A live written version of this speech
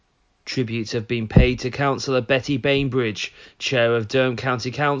Tributes have been paid to Councillor Betty Bainbridge, Chair of Durham County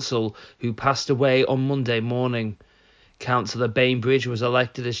Council, who passed away on Monday morning. Councillor Bainbridge was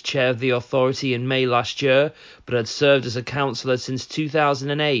elected as Chair of the authority in May last year, but had served as a councillor since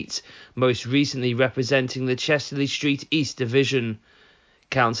 2008, most recently representing the Chesterley Street East Division.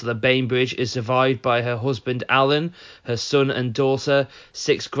 Councillor Bainbridge is survived by her husband Alan, her son and daughter,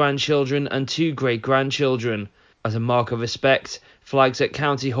 6 grandchildren and 2 great-grandchildren. As a mark of respect, flags at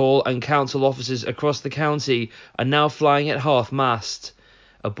County Hall and council offices across the county are now flying at half-mast.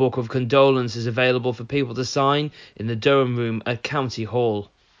 A book of condolence is available for people to sign in the Durham Room at County Hall.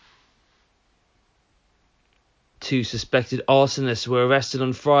 2 suspected arsonists were arrested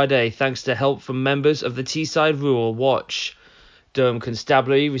on Friday thanks to help from members of the Teesside Rural Watch. Durham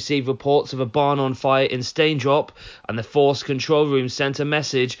Constabulary received reports of a barn on fire in Staindrop, and the Force Control Room sent a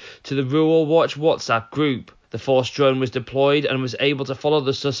message to the Rural Watch WhatsApp group. The Force drone was deployed and was able to follow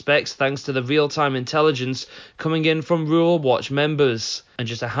the suspects thanks to the real-time intelligence coming in from Rural Watch members. And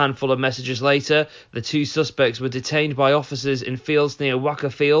just a handful of messages later, the 2 suspects were detained by officers in fields near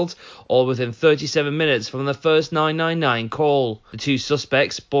Wackerfield, all within 37 minutes from the first 999 call. The 2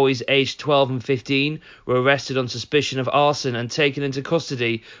 suspects, boys aged 12 and 15, were arrested on suspicion of arson and taken into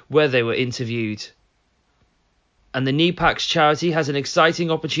custody, where they were interviewed. And the Kneepax charity has an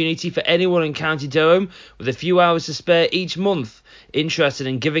exciting opportunity for anyone in County Durham with a few hours to spare each month, interested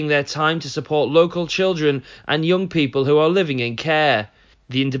in giving their time to support local children and young people who are living in care.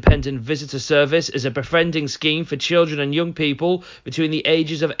 The Independent Visitor Service is a befriending scheme for children and young people between the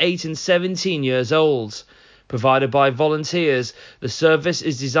ages of 8 and 17 years old. Provided by volunteers, the service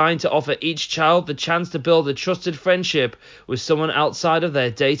is designed to offer each child the chance to build a trusted friendship with someone outside of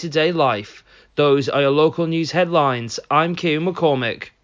their day-to-day life. Those are your local news headlines. I'm Kieran McCormick.